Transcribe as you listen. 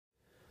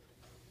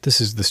This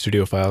is the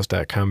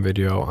StudioFiles.com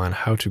video on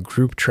how to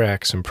group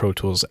tracks in Pro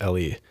Tools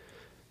LE.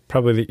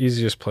 Probably the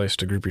easiest place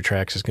to group your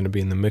tracks is going to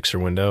be in the mixer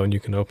window, and you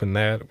can open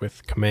that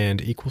with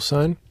Command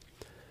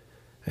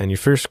 =. And you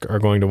first are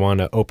going to want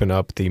to open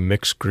up the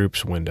Mix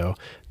Groups window.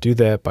 Do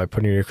that by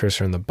putting your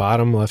cursor in the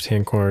bottom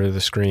left-hand corner of the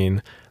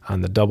screen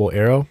on the double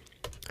arrow,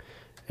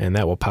 and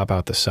that will pop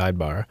out the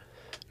sidebar.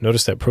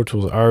 Notice that Pro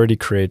Tools already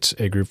creates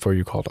a group for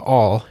you called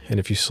All, and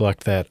if you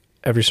select that,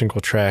 every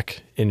single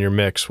track in your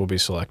mix will be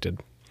selected.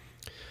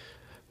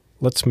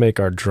 Let's make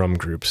our drum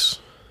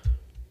groups.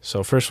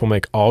 So first we'll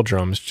make all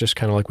drums, just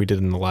kind of like we did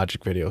in the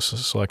Logic video. So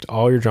select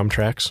all your drum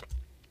tracks,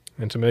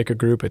 and to make a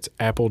group it's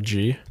Apple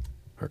G,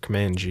 or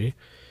Command G.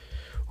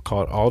 We'll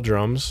call it all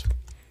drums,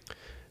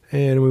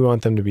 and we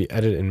want them to be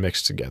edited and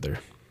mixed together.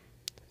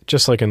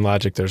 Just like in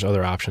Logic, there's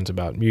other options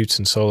about mutes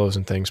and solos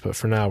and things, but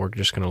for now we're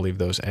just going to leave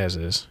those as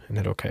is and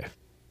hit OK.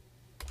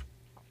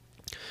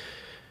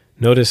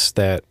 Notice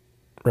that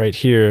right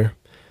here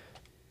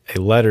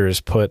a letter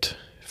is put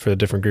for the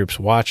different groups.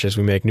 Watch as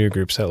we make new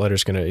groups, that letter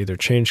is going to either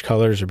change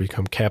colors or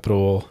become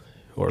capital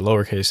or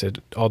lowercase.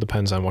 It all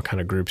depends on what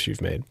kind of groups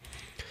you've made.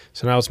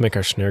 So now let's make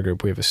our snare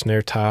group. We have a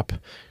snare top,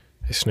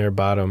 a snare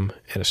bottom,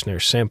 and a snare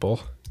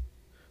sample.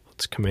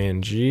 Let's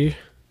Command G,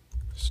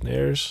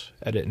 snares,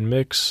 edit and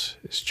mix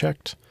is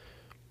checked.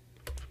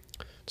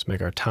 Let's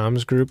make our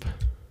toms group,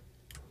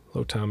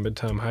 low tom, mid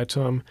tom, high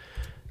tom.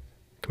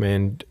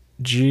 Command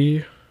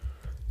G,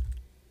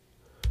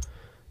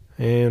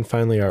 and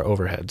finally our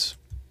overheads.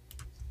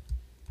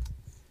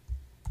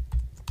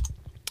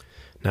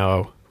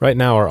 Now, right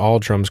now our all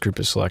drums group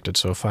is selected,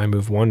 so if I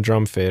move one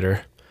drum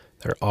fader,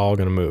 they're all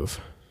going to move.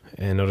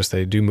 And notice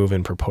they do move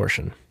in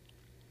proportion.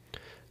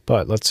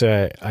 But let's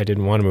say I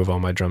didn't want to move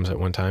all my drums at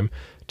one time.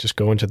 Just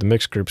go into the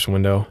Mix Groups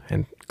window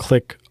and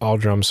click all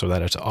drums so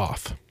that it's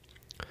off.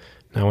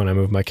 Now when I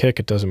move my kick,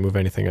 it doesn't move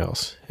anything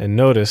else. And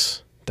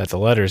notice that the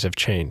letters have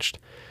changed.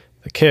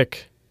 The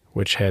kick,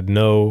 which had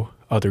no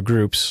other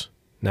groups,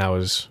 now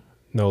is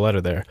no letter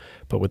there.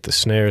 But with the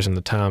snares and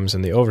the toms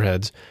and the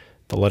overheads,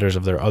 the letters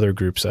of their other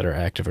groups that are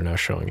active are now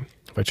showing.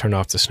 If I turn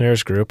off the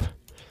snares group,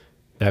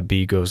 that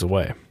B goes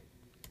away.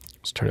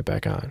 Let's turn it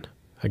back on.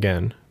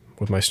 Again,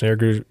 with my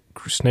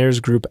snares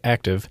group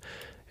active,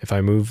 if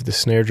I move the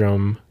snare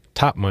drum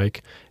top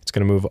mic, it's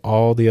going to move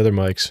all the other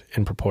mics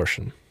in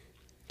proportion.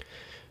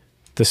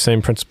 This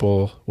same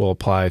principle will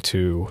apply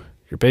to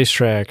your bass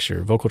tracks,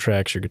 your vocal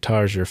tracks, your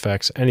guitars, your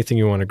effects, anything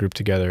you want to group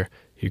together,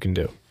 you can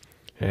do.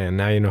 And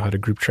now you know how to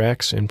group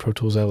tracks in Pro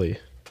Tools LE.